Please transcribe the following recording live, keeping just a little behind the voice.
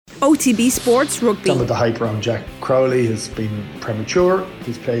OTB Sports Rugby. Some of the hype around Jack Crowley has been premature.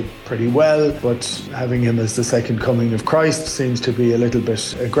 He's played pretty well, but having him as the second coming of Christ seems to be a little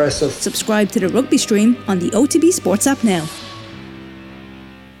bit aggressive. Subscribe to the rugby stream on the OTB Sports app now.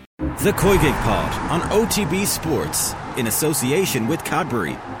 The Koigig Pod on OTB Sports, in association with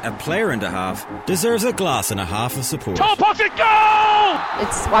Cadbury. A player and a half deserves a glass and a half of support. Top pocket goal!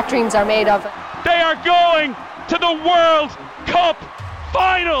 It's what dreams are made of. They are going to the World Cup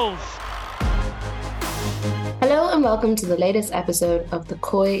Finals! Hello and welcome to the latest episode of the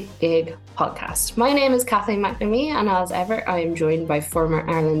Koigig podcast. My name is Kathleen McNamee, and as ever I am joined by former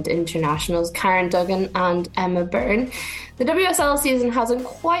Ireland internationals Karen Duggan and Emma Byrne. The WSL season hasn't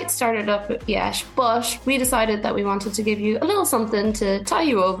quite started up yet, but we decided that we wanted to give you a little something to tie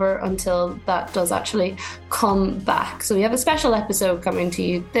you over until that does actually come back. So we have a special episode coming to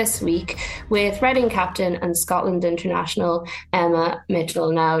you this week with Reading captain and Scotland international Emma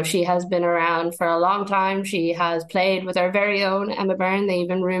Mitchell. Now, she has been around for a long time. She has played with our very own Emma Byrne. They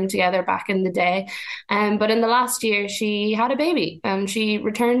even roomed together back in the day. But in the last year, she had a baby. She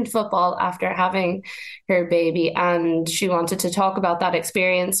returned to football after having her baby, and she wanted to talk about that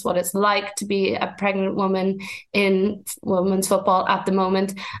experience, what it's like to be a pregnant woman in women's football at the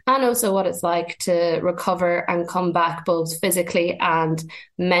moment, and also what it's like to recover and come back both physically and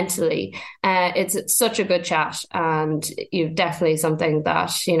mentally. It's such a good chat, and definitely something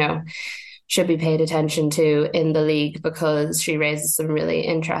that, should be paid attention to in the league, because she raises some really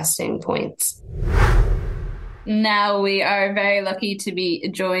interesting points. Now, we are very lucky to be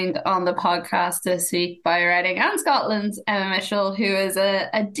joined on the podcast this week by Reading and Scotland's Emma Mitchell, who is a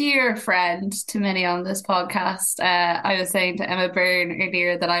dear friend to many on this podcast. I was saying to Emma Byrne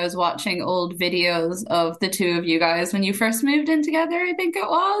earlier that I was watching old videos of the two of you guys when you first moved in together, I think it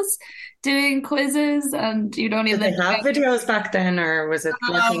was, doing quizzes, and you'd only Did they have videos back then, or was it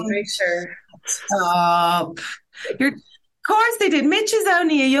looking picture? Stop. Of course they did. Mitch is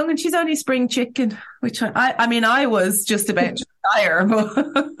only a young and she's only spring chicken, which I was just about to retire.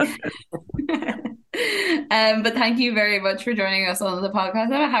 But thank you very much for joining us on the podcast.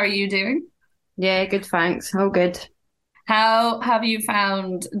 Emma, how are you doing? Yeah, good, thanks. All good. How have you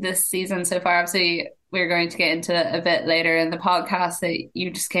found this season so far? Obviously, we're going to get into a bit later in the podcast that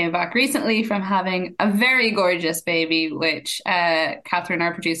you just came back recently from having a very gorgeous baby, which Catherine,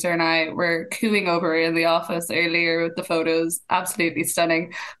 our producer, and I were cooing over in the office earlier with the photos. Absolutely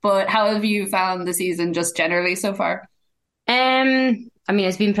stunning. But how have you found the season just generally so far?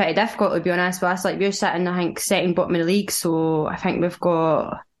 It's been pretty difficult, to be honest with us. Like, we're sitting, I think, second bottom of the league, so I think we've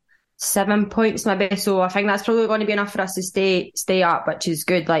got 7 points maybe. So I think that's probably going to be enough for us to stay up, which is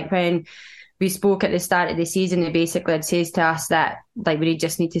good. Like, when we spoke at the start of the season, they basically had says to us that we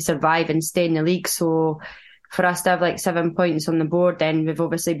just need to survive and stay in the league. So for us to have 7 points on the board, then we've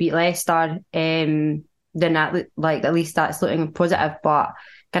obviously beat Leicester. Then that, at least that's looking positive. But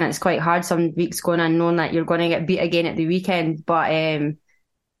again, it's quite hard some weeks going on knowing that you're going to get beat again at the weekend. But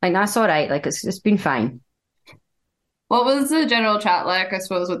that's all right. It's been fine. What was the general chat like, I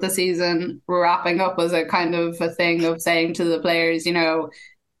suppose, with the season wrapping up? Was it kind of a thing of saying to the players,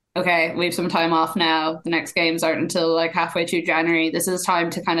 okay, we have some time off now. The next games aren't until halfway through January. This is time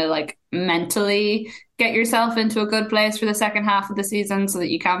to kind of mentally get yourself into a good place for the second half of the season so that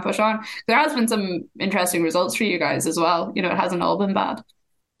you can push on. There has been some interesting results for you guys as well. It hasn't all been bad.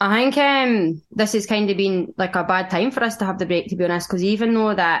 I think this has kind of been a bad time for us to have the break, to be honest, because even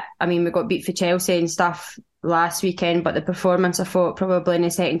though that, we got beat for Chelsea and stuff last weekend, but the performance, I thought, probably in the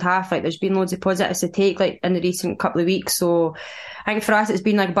second half, there's been loads of positives to take in the recent couple of weeks. So I think for us it's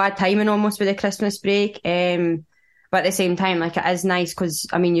been bad timing almost with the Christmas break, but at the same time it is nice because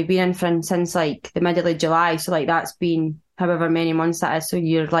you've been in for since the middle of July, so that's been however many months that is, so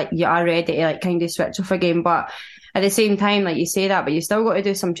you are ready to kind of switch off again. But at the same time, you say that, but you still got to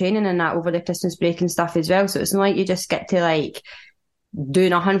do some training and that over the Christmas break and stuff as well, so it's not you just get to do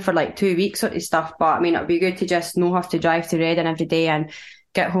nothing for 2 weeks sort of stuff. But it'd be good to just not have to drive to Reading every day and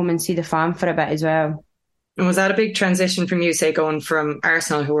get home and see the fam for a bit as well. And was that a big transition from you, say, going from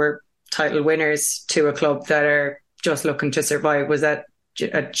Arsenal, who were title winners, to a club that are just looking to survive? Was that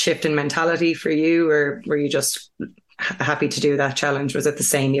a shift in mentality for you, or were you just happy to do that challenge? Was it the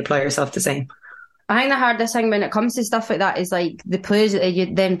same? You apply yourself the same? I think the hardest thing when it comes to stuff like that is the players that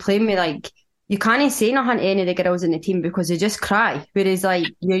you then play with, you can't say nothing to any of the girls in the team because they just cry. Whereas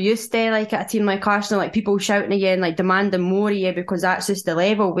you're used to at a team like Arsenal, people shouting at you and demanding more of you because that's just the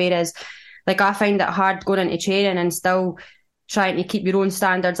level. Whereas I find it hard going into training and still trying to keep your own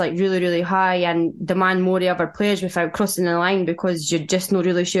standards really, really high and demand more of other players without crossing the line, because you're just not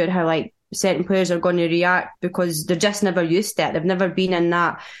really sure how certain players are going to react because they're just never used to it. They've never been in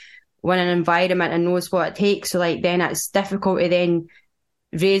that winning environment and knows what it takes. So like then it's difficult to then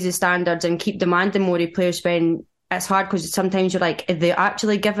raise the standards and keep demanding more of players when it's hard, because sometimes you're like, are they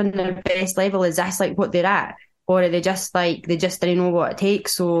actually given their best level? Is this like what they're at? Or are they just like, they just didn't know what it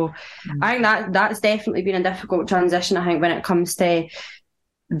takes? So I think that's definitely been a difficult transition, I think, when it comes to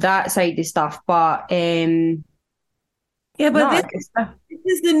that side of stuff. But yeah, but this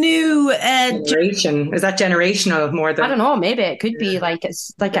is the new generation. Is that generational more than? I don't know. Maybe it could be like it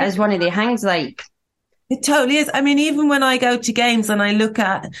is one of the things. Like it totally is. I mean, even when I go to games and I look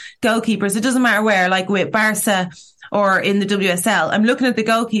at goalkeepers, it doesn't matter where, like with Barca or in the WSL, I'm looking at the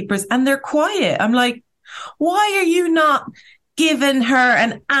goalkeepers and they're quiet. I'm like, why are you not giving her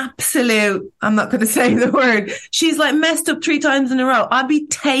an absolute, I'm not going to say the word, she's like messed up 3 times in a row. I'd be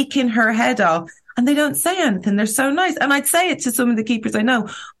taking her head off. And they don't say anything. They're so nice. And I'd say it to some of the keepers I know.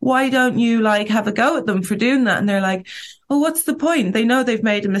 Why don't you like have a go at them for doing that? And they're like, oh, what's the point? They know they've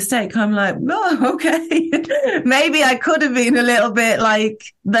made a mistake. I'm like, oh, okay. Maybe I could have been a little bit like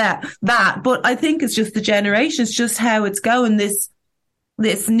that. But I think it's just the generation. It's just how it's going. This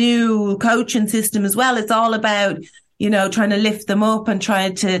new coaching system as well. It's all about, you know, trying to lift them up and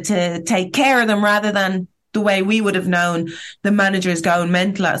trying to take care of them, rather than the way we would have known the managers going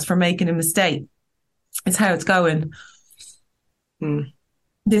mental at us for making a mistake. It's how it's going.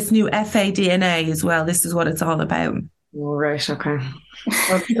 This new FA DNA as well. This is what it's all about. All right. Okay.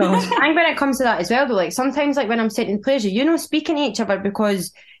 I think when it comes to that as well, though, like sometimes, like when I'm sitting in players, you know, speaking to each other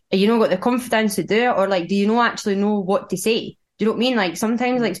because you know got the confidence to do it, or like, do you actually know what to say? Do you know what I mean? Like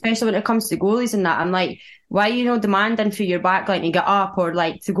sometimes, like especially when it comes to goalies and that, I'm like, why are you demanding for your backline to get up or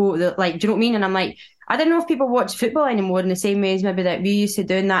like to go? Like, do you know what I mean? And I'm like, I don't know if people watch football anymore in the same way as maybe that we used to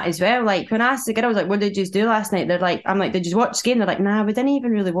doing that as well. Like when I asked the girls, like, what did you do last night? They're like, I'm like, did you watch the game? They're like, nah, we didn't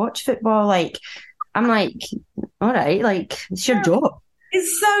even really watch football. Like, I'm like, all right, like it's your job.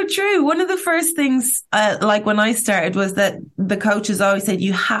 It's so true. One of the first things, like when I started, was that the coaches always said,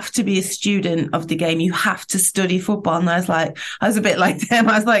 you have to be a student of the game. You have to study football. And I was a bit like them.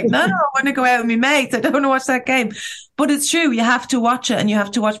 I was like, no, I want to go out with my mates. I don't want to watch that game. But it's true. You have to watch it, and you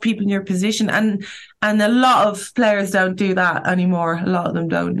have to watch people in your position. And a lot of players don't do that anymore. A lot of them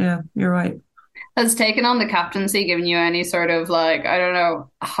don't. Yeah, you're right. Has taking on the captaincy given you any sort of like, I don't know,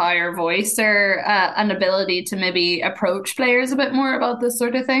 higher voice or an ability to maybe approach players a bit more about this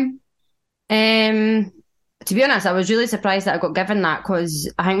sort of thing? To be honest, I was really surprised that I got given that, because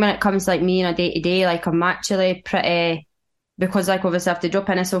I think when it comes to like me on a day-to-day, like I'm actually pretty, because like obviously I have to drop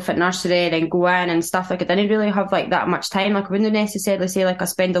in myself at nursery, then go in and stuff, like I didn't really have like that much time. Like I wouldn't necessarily say like I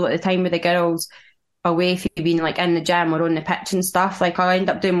spend a lot of time with the girls away from being like in the gym or on the pitch and stuff. Like I end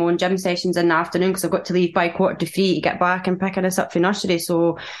up doing my own gym sessions in the afternoon because I've got to leave by 2:45 to get back and picking us up for nursery.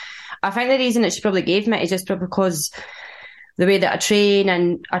 So I think the reason that she probably gave me is just probably because the way that I train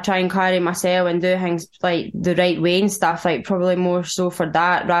and I try and carry myself and do things like the right way and stuff, like probably more so for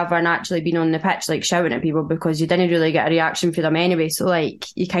that rather than actually being on the pitch like shouting at people, because you didn't really get a reaction from them anyway. So like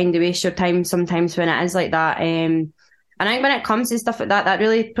you kind of waste your time sometimes when it is like that. And I think when it comes to stuff like that, that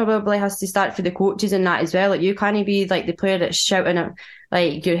really probably has to start for the coaches and that as well. Like you can't be like the player that's shouting at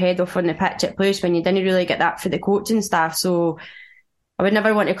like your head off on the pitch at players when you didn't really get that for the coaching staff. So I would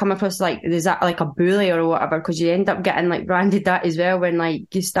never want to come across like, is that like a bully or whatever, because you end up getting like branded that as well when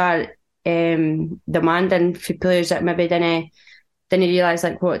like you start demanding for players that maybe didn't realise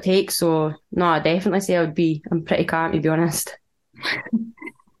like what it takes. So no, I definitely say I'm pretty calm, to be honest.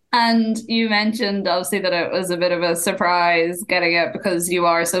 And you mentioned obviously that it was a bit of a surprise getting it because you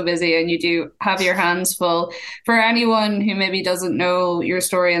are so busy and you do have your hands full. For anyone who maybe doesn't know your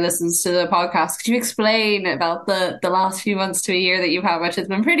story and listens to the podcast, could you explain about the last few months to a year that you've had, which has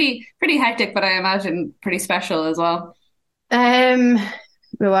been pretty hectic, but I imagine pretty special as well?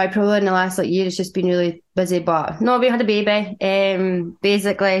 Well, I probably in the last year it's just been really busy, but no, we had a baby.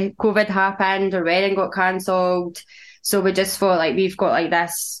 Basically COVID happened, our wedding got cancelled. So we just thought like we've got like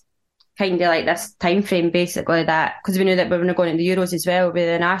this kind of like this time frame basically, that because we knew that we were going to the Euros as well with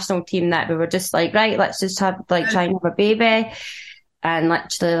the national team, that we were just like, right, let's just have like try and have a baby. And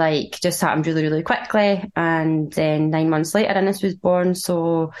literally like just happened really, really quickly. And then 9 months later Innes was born.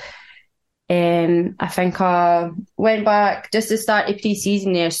 So I think I went back just to start a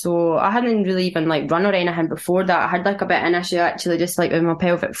pre-season there. So I hadn't really even like run or anything before that. I had like a bit of an issue actually just like with my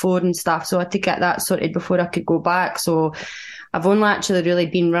pelvic floor and stuff. So I had to get that sorted before I could go back. So I've only actually really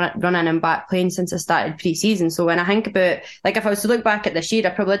been running and back playing since I started pre-season. So when I think about, like if I was to look back at this year, I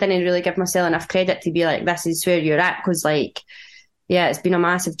probably didn't really give myself enough credit to be like, this is where you're at. Because like, yeah, it's been a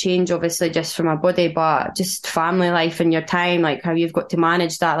massive change, obviously, just for my body, but just family life and your time, like how you've got to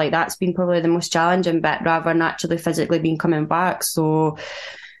manage that, like that's been probably the most challenging bit rather than actually physically being coming back. So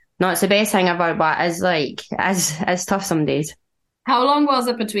No, it's the best thing ever, but it's tough some days. How long was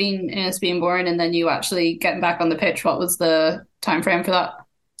it between Innes being born and then you actually getting back on the pitch? What was the time frame for that?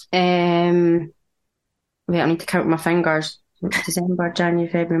 Wait, I need to count my fingers. December,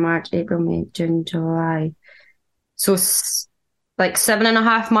 January, February, March, April, May, June, July. So like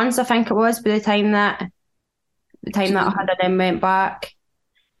 7.5 months, I think it was, by the time that I had it then went back.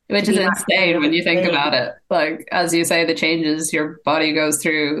 Which is insane when you think about it. Like, as you say, the changes your body goes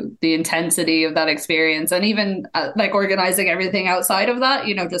through, the intensity of that experience, and even like organising everything outside of that,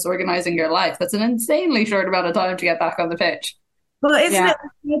 just organising your life. That's an insanely short amount of time to get back on the pitch. Well, isn't it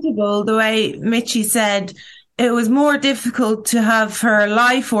incredible the way Mitchie said it was more difficult to have her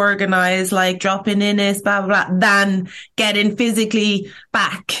life organised, like dropping Innes, blah, blah, blah, than getting physically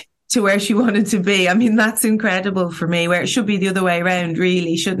back to where she wanted to be. I mean, that's incredible for me, where it should be the other way around,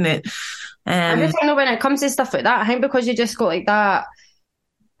 really, shouldn't it? I just think when it comes to stuff like that, I think because you just got like that,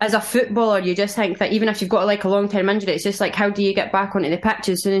 as a footballer, you just think that even if you've got like a long-term injury, it's just like, how do you get back onto the pitch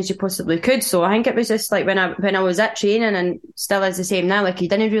as soon as you possibly could? So I think it was just like when I was at training, and still is the same now, like you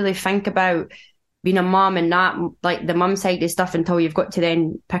didn't really think about being a mum and that, like the mum side of stuff, until you've got to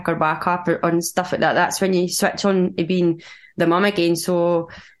then pick her back up and stuff like that. That's when you switch on to being the mum again. So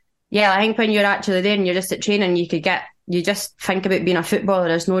yeah, I think when you're actually there and you're just at training, you just think about being a footballer.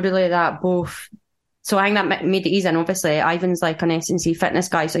 There's no really that both. So I think that made it easy. And obviously Ivan's like an S&C fitness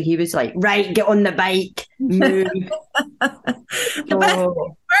guy, so he was like, right, get on the bike, move. Were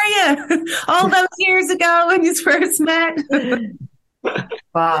you? All those years ago when you first met.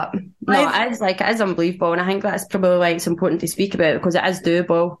 But no, it is unbelievable, and I think that's probably why it's important to speak about, because it is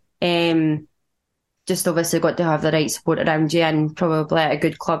doable. Just obviously got to have the right support around you, and probably a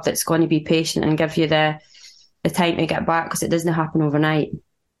good club that's going to be patient and give you the time to get back, because it doesn't happen overnight.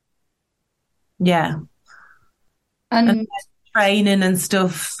 Yeah. And training and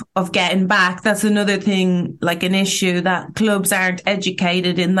stuff of getting back, that's another thing, like an issue, that clubs aren't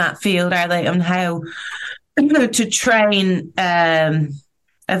educated in that field, are they, on how to train a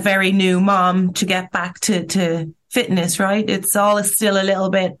very new mom to get back to fitness, right? It's all still a little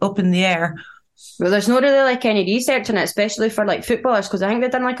bit up in the air. Well, there's not really like any research on it, especially for like footballers, because I think they've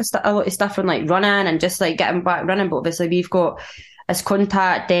done like a lot of stuff on like running and just like getting back running. But obviously we've got as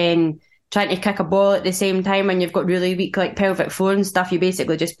contact, then trying to kick a ball at the same time, when you've got really weak like pelvic floor and stuff, you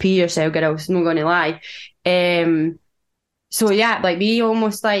basically just pee yourself, girls, not going to lie. So yeah, like we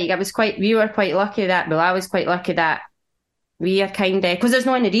almost like, we were quite lucky that, well, I was quite lucky that we are kind of, because there's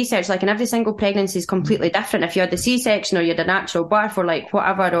no any research, like, and every single pregnancy is completely different. If you had the C-section or you had a natural birth or like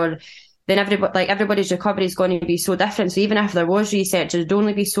whatever, or then everybody's recovery is going to be so different. So even if there was research, there'd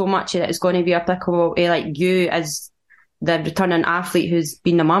only be so much that is going to be applicable to like you as the returning athlete who's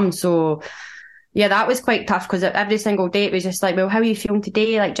been the mum. So yeah, that was quite tough, because every single day it was just like, well, how are you feeling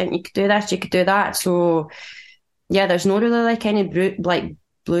today? Like, you could do this, you could do that. So yeah, there's no really like any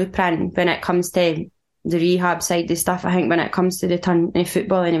blueprint when it comes to the rehab side of stuff, I think, when it comes to the turn in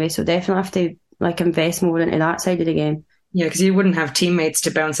football anyway. So definitely have to like invest more into that side of the game. Yeah, because you wouldn't have teammates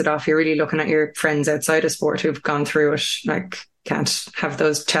to bounce it off. You're really looking at your friends outside of sport who've gone through it. Like, can't have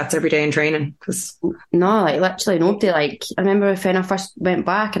those chats every day in training. No, like literally nobody. Like, I remember when I first went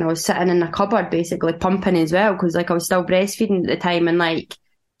back and I was sitting in the cupboard basically pumping as well, because like I was still breastfeeding at the time, and like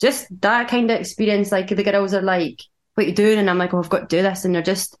just that kind of experience, like the girls are like, what are you doing? And I'm like, oh, I've got to do this. And they're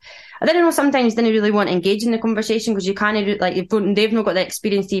just, I didn't know, sometimes didn't really want to engage in the conversation, because you can't, like, they've not got the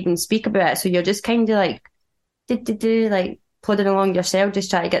experience to even speak about it. So you're just kind of like, like plodding along yourself,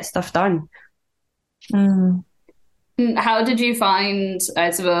 just trying to get stuff done. How did you find, I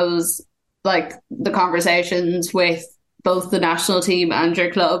suppose, like the conversations with both the national team and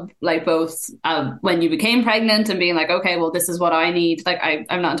your club, like both when you became pregnant and being like, okay, well, this is what I need. Like,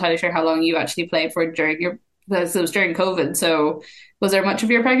 I'm not entirely sure how long you actually played for because it was during COVID. So was there much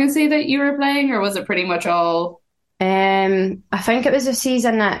of your pregnancy that you were playing, or was it pretty much all? I think it was a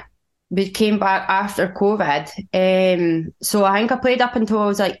season that we came back after COVID. So I think I played up until I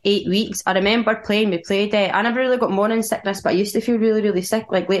was like 8 weeks. I remember playing, we played, I never really got morning sickness, but I used to feel really, really sick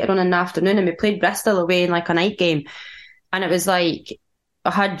like later on in the afternoon, and we played Bristol away in like a night game. And it was like,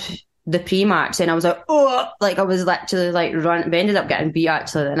 I had the pre-match and I was like, oh, like I was literally like run. We ended up getting beat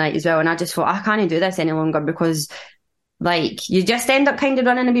actually that night as well. And I just thought, I can't do this any longer, because like you just end up kind of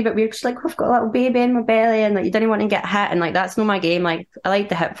running a wee bit weird. Just like, I've got a little baby in my belly, and like you didn't want to get hit, and like that's not my game. Like I like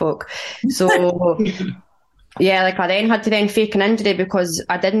to hit folk. So yeah, like I then had to fake an injury, because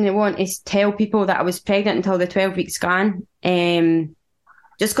I didn't want to tell people that I was pregnant until the 12-week scan.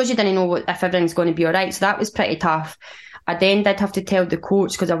 Just because you didn't know if everything's going to be all right. So that was pretty tough. I then did have to tell the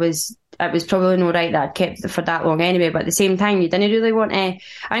coach because it was probably no right that I'd kept it for that long anyway, but at the same time you didn't really want to.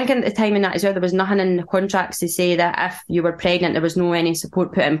 I think at the time in that as well, there was nothing in the contracts to say that if you were pregnant there was no any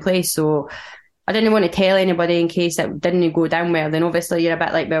support put in place, so I didn't want to tell anybody in case it didn't go down well. Then obviously you're a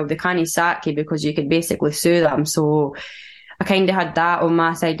bit like, well, they can't sack you because you could basically sue them, so I kind of had that on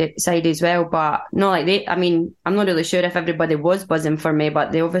my side as well, but not like they. I mean, I'm not really sure if everybody was buzzing for me,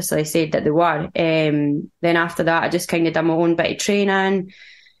 but they obviously said that they were. Then after that, I just kind of done my own bit of training,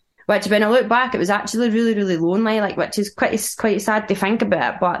 which when I look back, it was actually really, really lonely, like, which is quite sad to think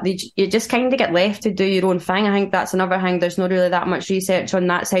about, but you just kind of get left to do your own thing. I think that's another thing. There's not really that much research on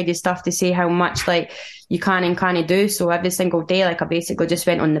that side of stuff to say how much, like, you can and can't do. So every single day, like, I basically just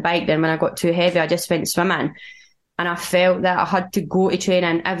went on the bike. Then when I got too heavy, I just went swimming. And I felt that I had to go to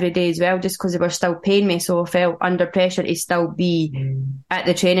training every day as well, just because they were still paying me. So I felt under pressure to still be at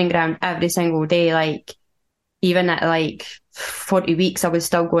the training ground every single day. Like, even at like 40 weeks, I was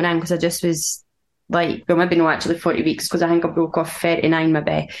still going in because I just was like, well, maybe not actually 40 weeks because I think I broke off 39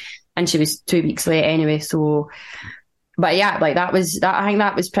 maybe. And she was 2 weeks late anyway. So, but yeah, like I think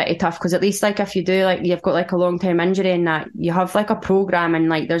that was pretty tough because at least like if you do, like, you've got like a long-term injury and that, you have like a program and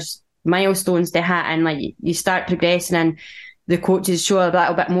like there's milestones to hit and like you start progressing and the coaches show a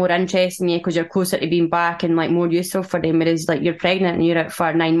little bit more interest in you because you're closer to being back and like more useful for them, whereas like you're pregnant and you're out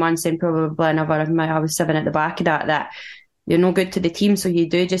for 9 months and probably another, I was 7 at the back of that you're no good to the team, so you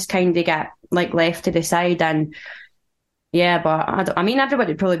do just kind of get like left to the side. And yeah, but I mean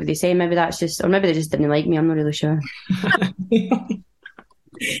everybody would probably be the same. Maybe that's just, or maybe they just didn't like me, I'm not really sure.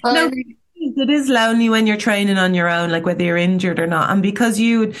 No, it is lonely when you're training on your own, like whether you're injured or not. And because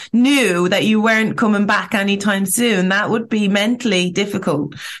you knew that you weren't coming back anytime soon, that would be mentally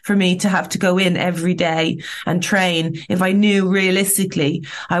difficult for me to have to go in every day and train if I knew realistically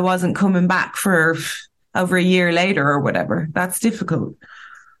I wasn't coming back for over a year later or whatever. That's difficult.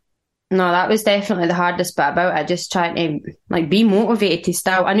 No, that was definitely the hardest bit about it, just trying to like be motivated to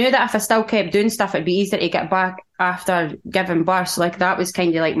still. I knew that if I still kept doing stuff, it'd be easier to get back after giving birth. So like that was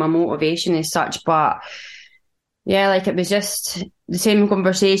kind of like my motivation as such. But yeah, like it was just the same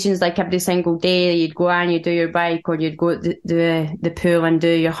conversations like every single day. You'd go and you'd do your bike or you'd go to the pool and do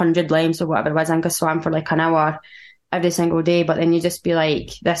your 100 lengths or whatever it was. I think I swam for like an hour every single day. But then you just be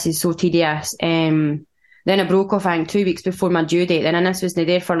like, this is so tedious. Then I broke off, I think, 2 weeks before my due date. Then Innes was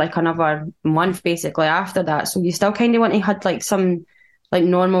there for like another month basically after that. So you still kind of want to have like some like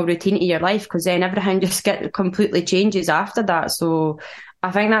normal routine to your life because then everything just completely changes after that. So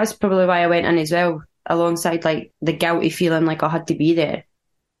I think that was probably why I went in as well, alongside like the guilty feeling like I had to be there.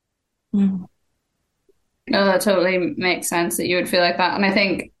 No, that totally makes sense that you would feel like that. And I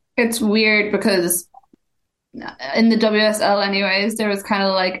think it's weird because in the WSL anyways, there was kind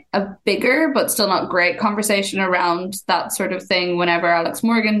of like a bigger but still not great conversation around that sort of thing whenever Alex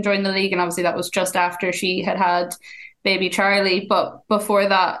Morgan joined the league, and obviously that was just after she had baby Charlie. But before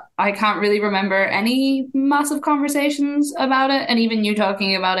that, I can't really remember any massive conversations about it, and even you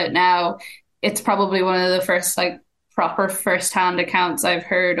talking about it now, it's probably one of the first like proper first-hand accounts I've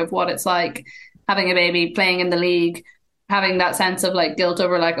heard of what it's like having a baby, playing in the league, having that sense of like guilt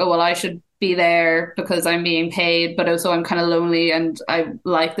over like, oh well, I should be there because I'm being paid, but also I'm kind of lonely and I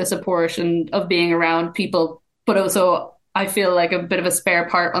like the support and of being around people, but also I feel like a bit of a spare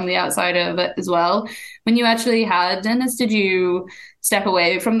part on the outside of it as well. When you actually had Innes, did you step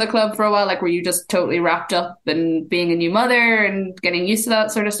away from the club for a while? Like, were you just totally wrapped up in being a new mother and getting used to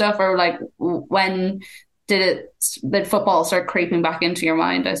that sort of stuff? Or like, when did football start creeping back into your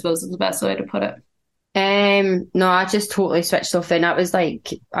mind, I suppose is the best way to put it? No, I just totally switched off then. I was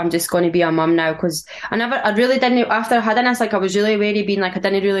like, I'm just going to be a mum now because I really didn't, after I had Innes, like I was really wary being like, I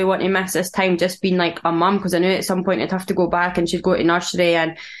didn't really want to miss this time just being like a mum because I knew at some point I'd have to go back and she'd go to nursery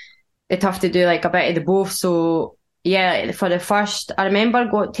and it'd have to do like a bit of the both. So yeah, for the first, I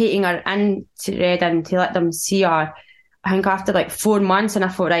remember taking her in to Reading to let them see her, I think after like 4 months, and I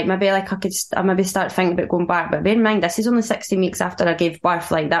thought, right, maybe like I maybe start thinking about going back. But bear in mind, this is only 16 weeks after I gave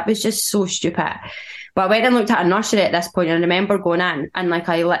birth. Like that was just so stupid. But I went and looked at a nursery at this point, and I remember going in and like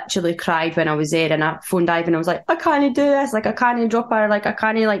I literally cried when I was there, and I phoned Ivan and I was like, I can't do this, like I can't drop her, like I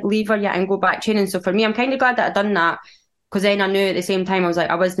can't like leave her yet and go back training. So for me, I'm kind of glad that I'd done that because then I knew at the same time I was like,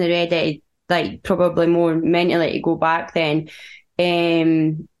 I wasn't ready, like probably more mentally to go back then.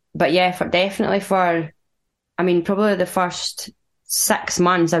 But yeah, probably the first 6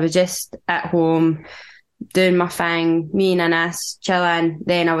 months I was just at home doing my thing, me and Innes chilling.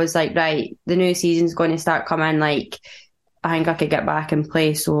 Then I was like, right, the new season's going to start coming, like I think I could get back and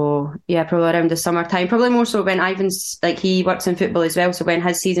play. So yeah, probably around the summertime, probably more so when Ivan's like, he works in football as well, so when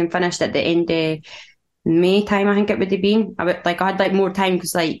his season finished at the end of May time, I think it would have been. I had like more time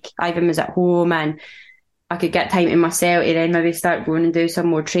because like Ivan was at home and I could get time to myself to then maybe start going and do some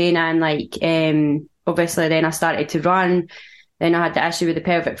more training. Like, obviously then I started to run. Then I had the issue with the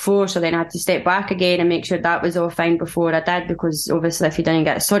pelvic floor, so then I had to step back again and make sure that was all fine before I did, because obviously if you didn't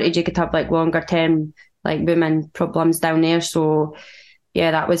get it sorted, you could have like longer term like women problems down there. So yeah,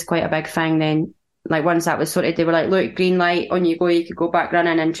 that was quite a big thing. Then like once that was sorted, they were like, look, green light, on you go, you could go back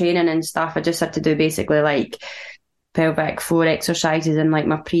running and training and stuff. I just had to do basically like pelvic floor exercises and like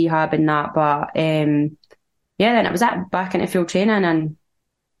my prehab and that. But yeah, then it was that back into full training, and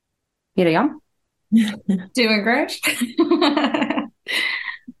here I am. Doing great.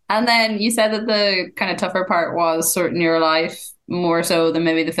 And then you said that the kind of tougher part was sorting your life more so than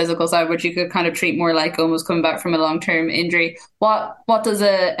maybe the physical side, which you could kind of treat more like almost coming back from a long-term injury. What does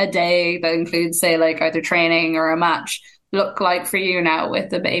a day that includes, say, like either training or a match look like for you now with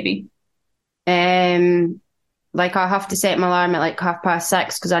the baby? Like I have to set my alarm at like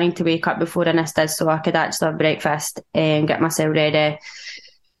 6:30 because I need to wake up before Ines does, so I could actually have breakfast and get myself ready.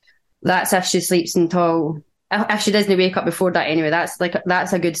 That's if she sleeps until... If she doesn't wake up before that anyway, that's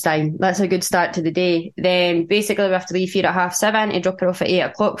a good sign. That's a good start to the day. Then basically we have to leave here at 7:30 to drop her off at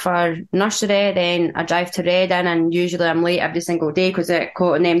 8:00 for nursery. Then I drive to Reading, and usually I'm late every single day because I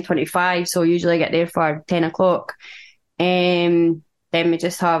caught an M25, so usually I get there for 10:00. Then we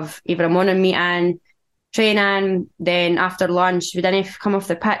just have either a morning meeting, training. Then after lunch, we didn't come off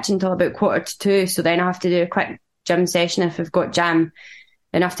the pitch until about 1:45, so then I have to do a quick gym session if we've got gym.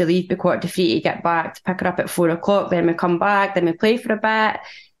 Then I have to leave by 2:45 to get back to pick her up at 4:00. Then we come back, then we play for a bit.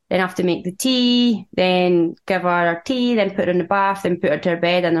 Then I have to make the tea, then give her tea, then put her in the bath, then put her to her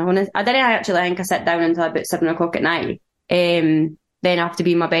bed. And I didn't actually think I sit down until about 7:00 at night. Then I have to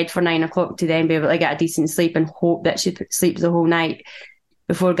be in my bed for 9:00 to then be able to get a decent sleep and hope that she sleeps the whole night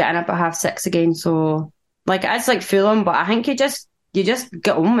before getting up at 6:30 again. So like it's like full on, but I think you just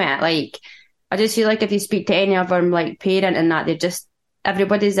get on with it. Like I just feel like if you speak to any of them like parent and that,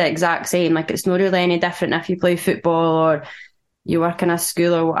 everybody's the exact same. Like it's not really any different if you play football or you work in a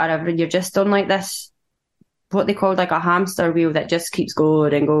school or whatever. You're just on like this, what they call like a hamster wheel that just keeps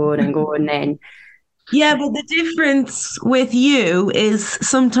going and going and going. Then yeah, but the difference with you is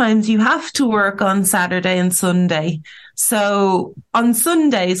sometimes you have to work on Saturday and Sunday. So on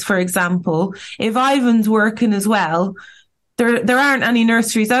Sundays, for example, if Ivan's working as well, there aren't any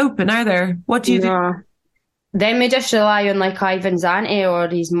nurseries open, are there? What do you do? Then we just rely on like Ivan's auntie or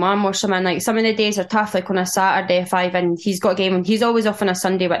his mum or something. Like some of the days are tough, like on a Saturday if Ivan, he's got a game, he's always off on a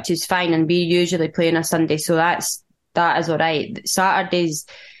Sunday, which is fine, and we usually play on a Sunday, so that is all right. Saturdays,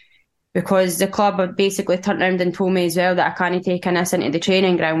 because the club have basically turned around and told me as well that I can't take Ines into the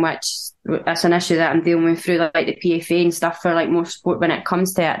training ground, which that's an issue that I'm dealing with through like the PFA and stuff for like more sport when it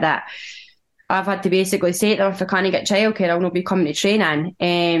comes to it, that I've had to basically say to them, if I can't get childcare, I'll not be coming to training.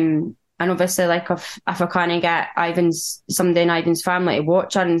 And obviously, like if I can't get somebody in Ivan's family to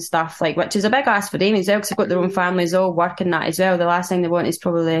watch her and stuff, like, which is a big ask for them as well, because they've got their own families all working that as well. The last thing they want is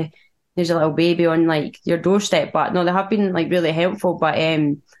probably there's a little baby on like your doorstep. But no, they have been like really helpful. But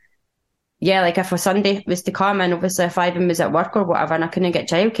yeah, like if a Sunday was to come, and obviously if Ivan was at work or whatever and I couldn't get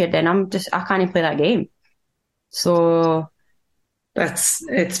childcare, then I can't play that game. So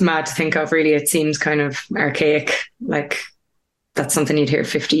it's mad to think of. Really, it seems kind of archaic. Like, that's something you'd hear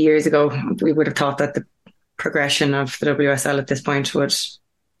 50 years ago. We would have thought that the progression of the WSL at this point would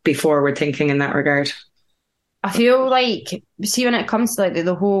be forward thinking in that regard. I feel like, see, when it comes to like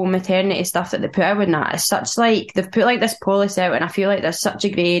the whole maternity stuff that they put out in that, it's such like, they've put like this policy out, and I feel like there's such a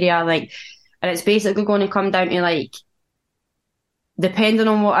grey area, like, and it's basically going to come down to like, depending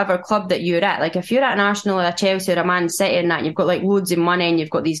on whatever club that you're at. Like if you're at an Arsenal or a Chelsea or a Man City and that, you've got like loads of money and you've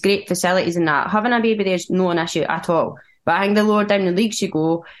got these great facilities and that, having a baby there's no an issue at all. But I think the lower down the leagues you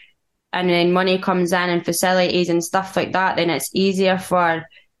go, and then money comes in and facilities and stuff like that, then it's easier for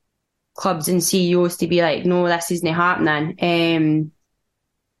clubs and CEOs to be like, no, this isn't happening.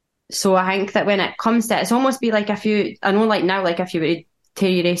 So I think that when it comes to it, it's almost be like if you were to tear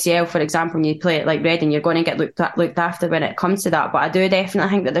your ACL, for example, and you play it like Reading, you're going to get looked after when it comes to that. But I do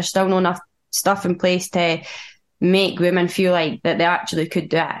definitely think that there's still not enough stuff in place to make women feel like that they actually could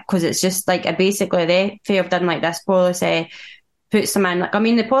do it, because it's just like basically they have done like this policy, puts them in like, I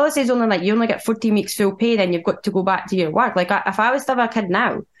mean, the policy is only like you only get 14 weeks full pay, then you've got to go back to your work. Like if I was to have a kid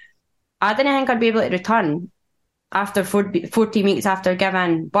now, I didn't think I'd be able to return after 14 weeks after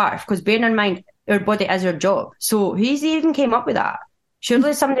giving birth, because bearing in mind our body is our job. So who's even came up with that?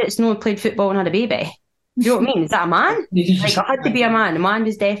 Surely somebody that's not played football and had a baby. You know what I mean? Is that a man? Like it had to be a man. A man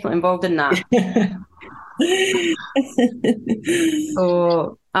was definitely involved in that.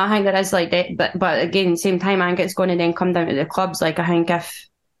 So I think there is like that, but again, same time, I think it's going to then come down to the clubs. Like I think if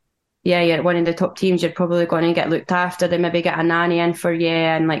you're one of the top teams, you're probably going to get looked after. They maybe get a nanny in for you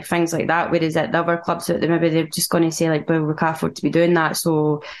and like things like that. Whereas at the other clubs, they're just going to say like, well, we can't afford to be doing that,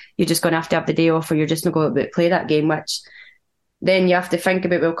 so you're just going to have the day off, or you're just not going to play that game. Which then you have to think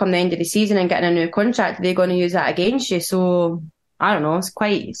about, well, come the end of the season and getting a new contract, they're going to use that against you. So I don't know. It's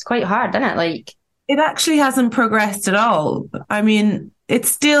quite hard, isn't it? Like, it actually hasn't progressed at all. I mean, it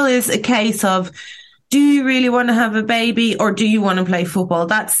still is a case of, do you really want to have a baby or do you want to play football?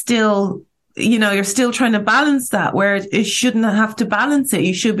 That's still, you're still trying to balance that, where it shouldn't have to balance it.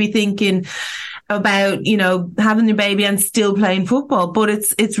 You should be thinking about, having your baby and still playing football. But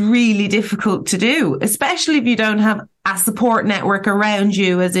it's really difficult to do, especially if you don't have a support network around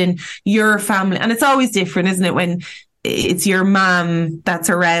you, as in your family. And it's always different, isn't it, when it's your mum that's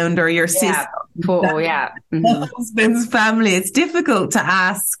around or your sister. Mm-hmm. The husband's family. It's difficult to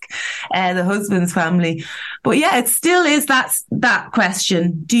ask the husband's family. But yeah, it still is that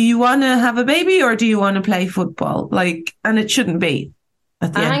question. Do you want to have a baby or do you want to play football? And it shouldn't be. I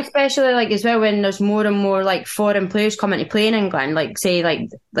think especially as well when there's more and more foreign players coming to play in England,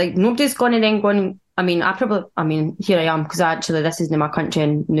 nobody's going to then go and, here I am, because actually this isn't my country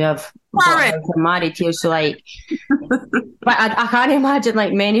and I've married here, so but I can't imagine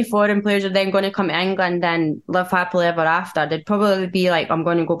many foreign players are then going to come to England and live happily ever after. They'd probably be I'm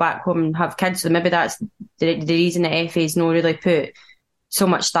going to go back home and have kids, so maybe that's the reason that FA's not really put so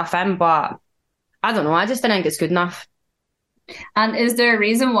much stuff in, but I don't know, I just don't think it's good enough. And is there a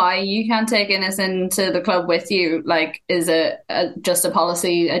reason why you can't take Innes into the club with you? Is it just a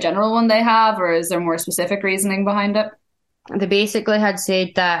policy, a general one they have, or is there more specific reasoning behind it? They basically had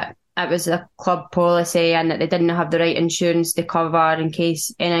said that it was a club policy and that they didn't have the right insurance to cover in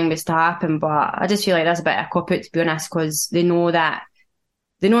case anything was to happen. But I just feel like that's a bit of a cop-out, to be honest, because they know that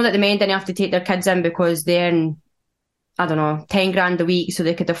the men didn't have to take their kids in because they're in, I don't know, 10 grand a week, so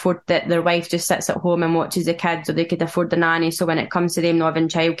they could afford that their wife just sits at home and watches the kids, or they could afford the nanny. So when it comes to them not having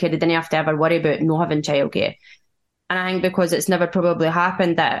childcare, they didn't have to ever worry about not having childcare. And I think because it's never probably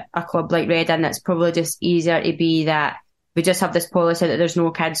happened at a club like Reading, it's probably just easier to be that we just have this policy that there's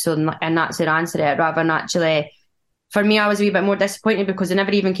no kids, and that's their answer to it, rather than actually, for me, I was a wee bit more disappointed because they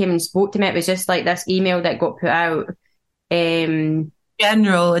never even came and spoke to me. It was just this email that got put out.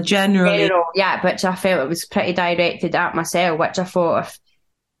 General, yeah, which I felt it was pretty directed at myself, which I thought,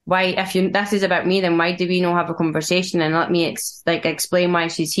 if this is about me, then why do we not have a conversation and let me explain why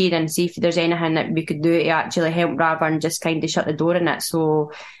she's here and see if there's anything that we could do to actually help, rather than just kind of shut the door on it.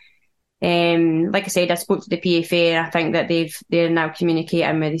 So, like I said, I spoke to the PFA and I think that they're now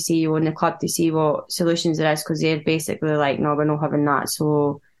communicating with the CEO and the club to see what solutions there is, because they're basically no, we're not having that.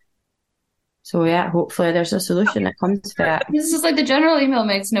 So yeah, hopefully there's a solution that comes to it. This is the general email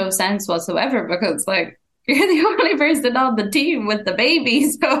makes no sense whatsoever, because you're the only person on the team with the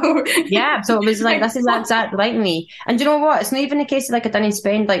baby, so yeah. So it was this is exactly like me. And you know what? It's not even a case of I didn't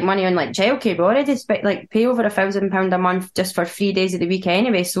spend money on childcare. We already pay over £1,000 a month just for 3 days of the week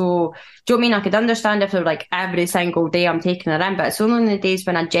anyway. So do you know what I mean? I could understand if they're every single day I'm taking her in, but it's only on the days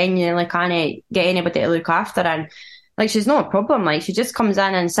when I genuinely can't get anybody to look after her. And she's not a problem. She just comes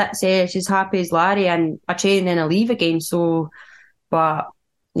in and sits there. She's happy as Larry, and I train and I leave again. So, but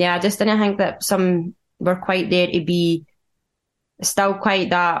yeah, I just didn't think that some were quite there to be still quite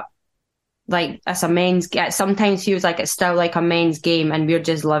that, it's a men's, it sometimes feels like it's still a men's game and we're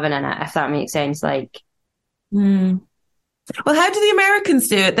just living in it, if that makes sense. Well, how do the Americans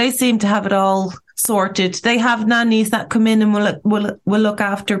do it? They seem to have it all sorted. They have nannies that come in and will look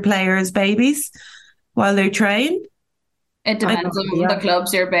after players' babies while they train. It depends on the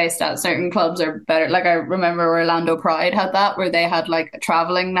clubs you're based at. Certain clubs are better. I remember Orlando Pride had that, where they had a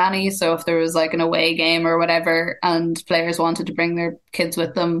traveling nanny. So if there was an away game or whatever and players wanted to bring their kids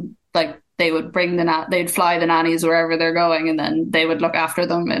with them, they would bring they'd fly the nannies wherever they're going, and then they would look after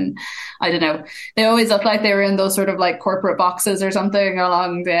them. And I don't know, they always looked like they were in those sort of corporate boxes or something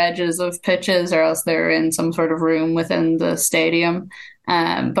along the edges of pitches, or else they're in some sort of room within the stadium.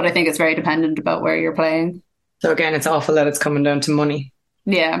 But I think it's very dependent about where you're playing. So again, it's awful that it's coming down to money.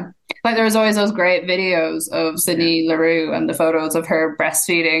 Yeah. There was always those great videos of Sydney Leroux and the photos of her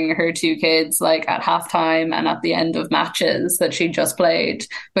breastfeeding her 2 kids at halftime and at the end of matches that she just played,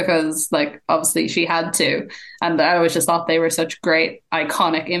 because obviously she had to. And I always just thought they were such great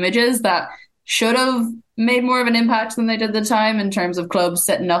iconic images that should have made more of an impact than they did at the time, in terms of clubs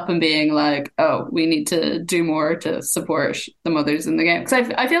sitting up and being oh, we need to do more to support the mothers in the game. Because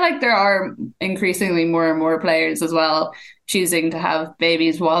I feel like there are increasingly more and more players as well choosing to have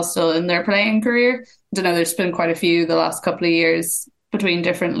babies while still in their playing career. I don't know, there's been quite a few the last couple of years between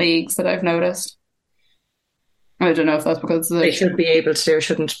different leagues that I've noticed. I don't know if that's because they should be able to. It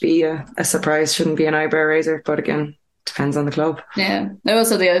shouldn't be a surprise, shouldn't be an eyebrow raiser, but again, depends on the club. Yeah.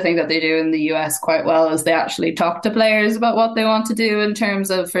 Also, the other thing that they do in the US quite well is they actually talk to players about what they want to do in terms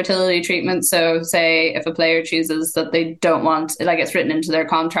of fertility treatment. So say if a player chooses that they don't want, like it's written into their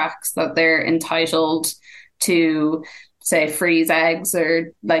contracts that they're entitled to, say, freeze eggs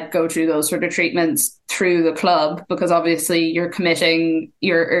or like go through those sort of treatments through the club, because obviously you're committing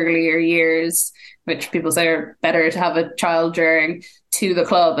your earlier years, which people say are better to have a child during, to the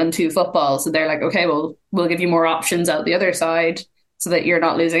club and to football. So they're like, okay, well, we'll give you more options out the other side so that you're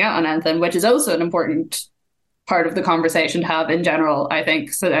not losing out on anything, which is also an important part of the conversation to have in general, I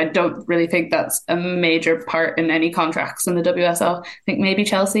think. So I don't really think that's a major part in any contracts in the WSL. I think maybe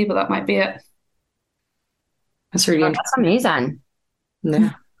Chelsea, but that might be it. That's really That's amazing.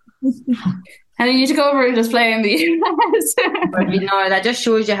 Yeah. And you need to go over and just play in the US. That just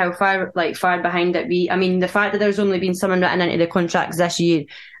shows you how far behind it we. I mean, the fact that there's only been someone written into the contracts this year,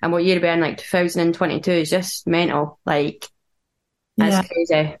 and what year we're in, like 2022, is just mental. Like, that's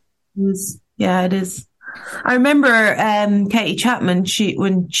crazy. Yeah, it is. I remember Katie Chapman.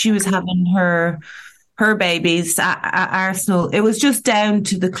 When she was having her babies at Arsenal, it was just down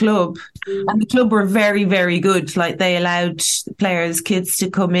to the club, and the club were very, very good. Like, they allowed players' kids to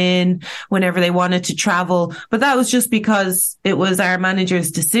come in whenever they wanted to travel, but that was just because it was our manager's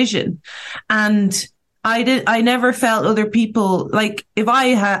decision. And I never felt other people, like if I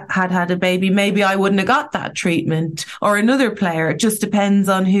had a baby, maybe I wouldn't have got that treatment, or another player. It just depends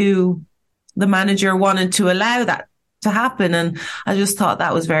on who the manager wanted to allow that to happen. And I just thought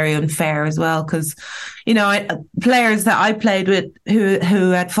that was very unfair as well, because, you know, players that I played with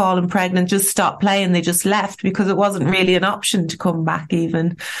who had fallen pregnant just stopped playing. They just left because it wasn't really an option to come back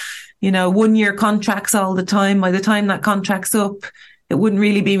even. You know, 1-year contracts all the time. By the time that contract's up, it wouldn't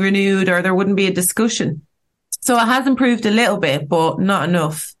really be renewed, or there wouldn't be a discussion. So it has improved a little bit, but not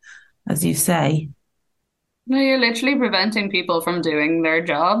enough, as you say. No, you're literally preventing people from doing their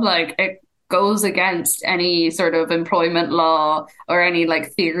job. Like, it goes against any sort of employment law or any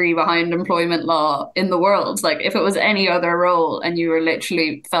like theory behind employment law in the world. Like, if it was any other role and you were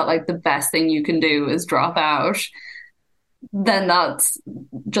literally felt like the best thing you can do is drop out, then that's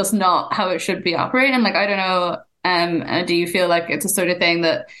just not how it should be operating. Like, I don't know, do you feel like it's a sort of thing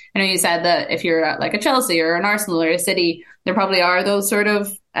that, I know you said that if you're at like a Chelsea or an Arsenal or a City, there probably are those sort of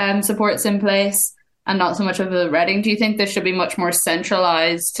supports in place, and not so much of a Reading. Do you think this should be much more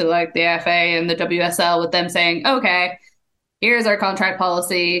centralised to like the FA and the WSL, with them saying, okay, here's our contract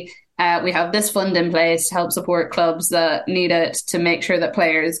policy, we have this fund in place to help support clubs that need it, to make sure that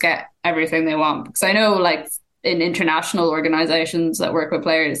players get everything they want? Because I know, like, in international organisations that work with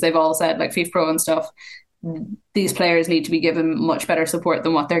players, they've all said, like FIFPro and stuff, these players need to be given much better support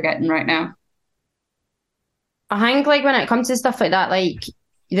than what they're getting right now. I think, like, when it comes to stuff like that, like,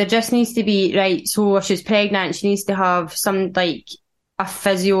 there just needs to be, right, so if she's pregnant, she needs to have some, like, a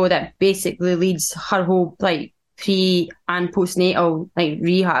physio that basically leads her whole, like, pre and postnatal, like,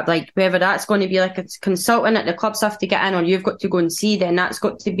 rehab. Like, whether that's going to be like a consultant that the clubs have to get in, or you've got to go and see, then that's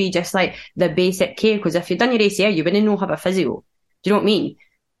got to be just like the basic care. Because if you've done your ACL, you wouldn't know have a physio. Do you know what I mean?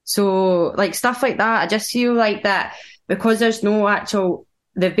 So, like, stuff like that, I just feel like that because there's no actual,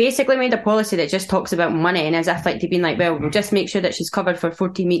 they've basically made a policy that just talks about money, and as if like they've been like, well, we'll just make sure that she's covered for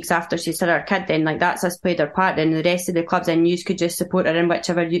 14 weeks after she's had her kid, then like that's us played their part, then the rest of the clubs, and you could just support her in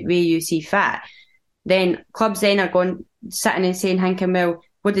whichever way you see fit. Then clubs then are going, sitting and saying, thinking, well,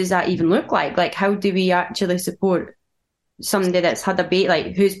 what does that even look like? Like, how do we actually support somebody that's had a baby,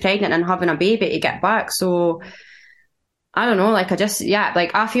 like who's pregnant and having a baby, to get back? So I don't know, like,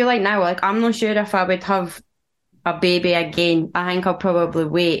 I feel like now, like, I'm not sure if I would have a baby again. I think I'll probably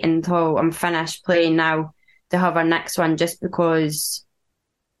wait until I'm finished playing now to have our next one, just because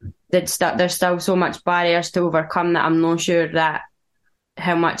there's still so much barriers to overcome that I'm not sure that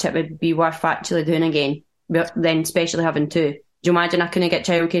how much it would be worth actually doing again. But then especially having two. Do you imagine I couldn't get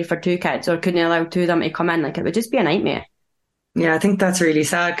childcare for two kids, or couldn't allow two of them to come in? Like, it would just be a nightmare. Yeah, I think that's really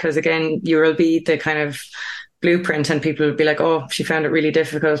sad, because again, you will be the kind of blueprint, and people will be like, oh, she found it really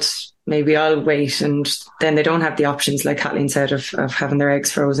difficult, maybe I'll wait. And then they don't have the options, like Kathleen said, of having their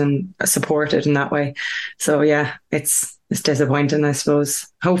eggs frozen, supported in that way. So yeah, it's disappointing, I suppose.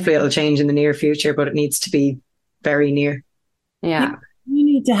 Hopefully it'll change in the near future, but it needs to be very near. Yeah. We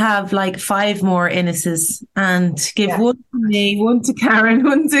need to have like 5 more Inneses and give one to me, one to Karen,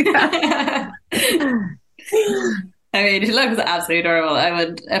 one to Karen. I mean, she looks absolutely adorable. I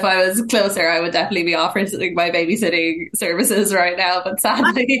would, if I was closer, I would definitely be offering my babysitting services right now. But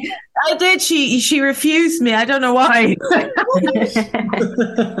sadly, I did. She refused me. I don't know why.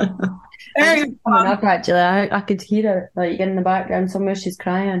 Coming up, actually, I could hear her like in the background somewhere. She's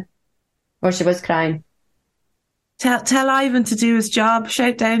crying, or she was crying. Tell Ivan to do his job.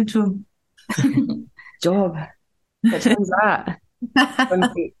 Shout down to him. Job. Which one's that?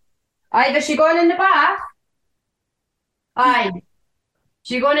 Aye, is she going in the bath? Aye.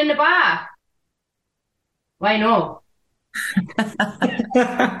 She going in the bath? Why no?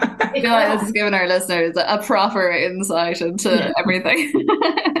 I feel like this is giving our listeners a proper insight into everything.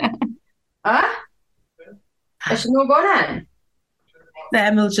 Huh? Is she not going in?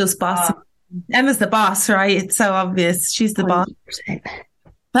 Emma's just boss. Emma's the boss, right? It's so obvious. She's the 100%. Boss.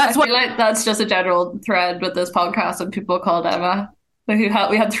 That's what. Like that's just a general thread with this podcast when people called Emma. Like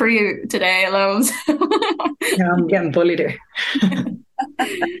we had 3 today alone. Yeah, I'm getting bullied here.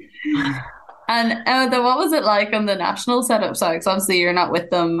 And then what was it like on the national setup side? Because obviously you're not with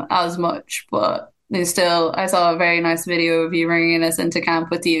them as much, but I saw a very nice video of you bringing us into camp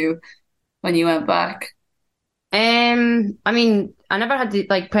with you when you went back. I mean, I never had to,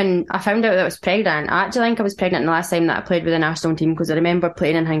 like, when I found out that I was pregnant, I actually think I was pregnant the last time that I played with the national team, because I remember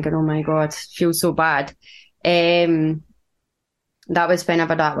playing and thinking, oh my God, feels so bad. That was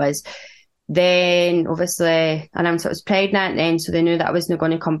whenever that was. Then obviously announced I was pregnant then, so they knew that I wasn't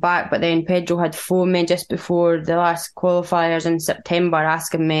going to come back. But then Pedro had phoned me just before the last qualifiers in September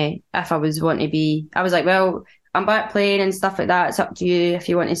asking me if I was wanting to be. I was like, well, I'm back playing and stuff like that. It's up to you if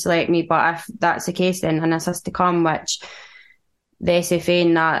you want to select me. But if that's the case, then and this has to come, which the SFA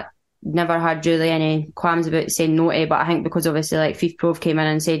and that never had really any qualms about saying no to. But I think because obviously like FIFPro came in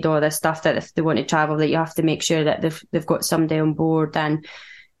and said all this stuff that if they want to travel, that you have to make sure that they've got somebody on board. And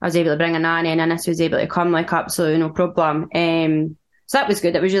I was able to bring a nanny, and Innes was able to come, like, absolutely no problem. So that was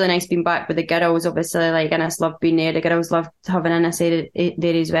good. It was really nice being back with the girls. Obviously, like, Innes loved being there. The girls loved having Innes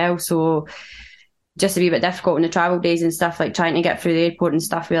there as well. So just a wee bit difficult on the travel days and stuff, like trying to get through the airport and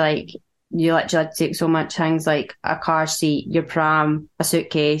stuff. Where like you literally had to take so much things, like a car seat, your pram, a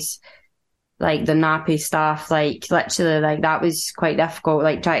suitcase, like the nappy stuff. Like literally, like that was quite difficult.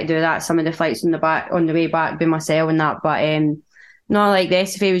 Like trying to do that. Some of the flights on the way back by myself and that, but no, like the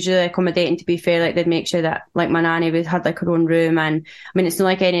SFA was really accommodating, to be fair. Like they'd make sure that like my nanny had like her own room, and I mean it's not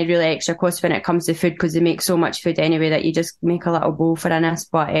like any really extra cost when it comes to food, because they make so much food anyway that you just make a little bowl for Innes.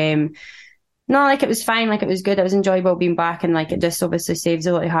 But no, like it was fine, like it was good. It was enjoyable being back, and like it just obviously saves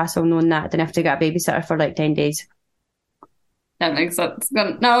a lot of hassle knowing that I didn't have to get a babysitter for like 10 days. That makes sense.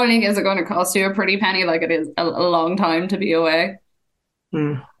 Not only is it going to cost you a pretty penny, like it is a long time to be away.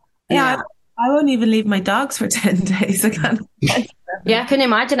 Yeah. I won't even leave my dogs for 10 days. Yeah, I couldn't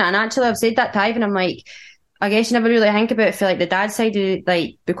imagine it. And actually, I've said that to Ivan. I'm like, I guess you never really think about it for like the dad's side of it,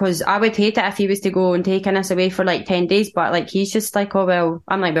 like, because I would hate it if he was to go and take Innes away for like 10 days. But like, he's just like, oh, well,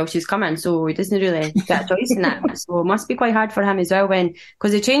 I'm like, well, she's coming. So he doesn't really get a choice in that. So it must be quite hard for him as well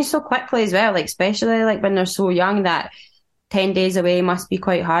because they change so quickly as well, like, especially like when they're so young, that 10 days away must be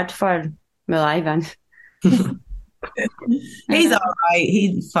quite hard for, well, Ivan. He's all right.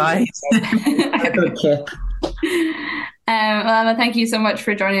 He's fine. Good kid. Emma, thank you so much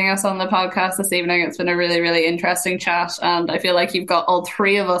for joining us on the podcast this evening. It's been a really, really interesting chat, and I feel like you've got all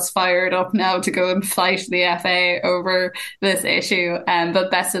 3 of us fired up now to go and fight the FA over this issue. But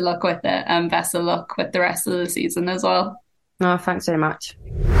best of luck with it, and best of luck with the rest of the season as well. No, thanks very much.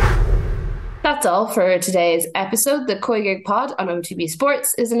 That's all for today's episode. The COYGIG Pod on OTB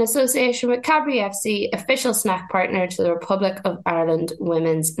Sports is in association with Cadbury FC, official snack partner to the Republic of Ireland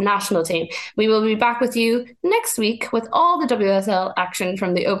women's national team. We will be back with you next week with all the WSL action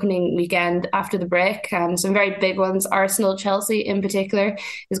from the opening weekend after the break, and some very big ones. Arsenal, Chelsea in particular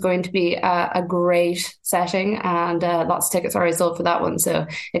is going to be a great setting, and lots of tickets already sold for that one. So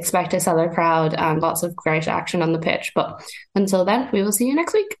expect a stellar crowd and lots of great action on the pitch. But until then, we will see you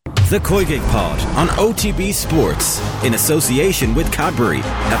next week. The COYGIG Pod on OTB Sports in association with Cadbury.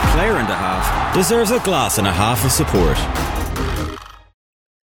 A player and a half deserves a glass and a half of support.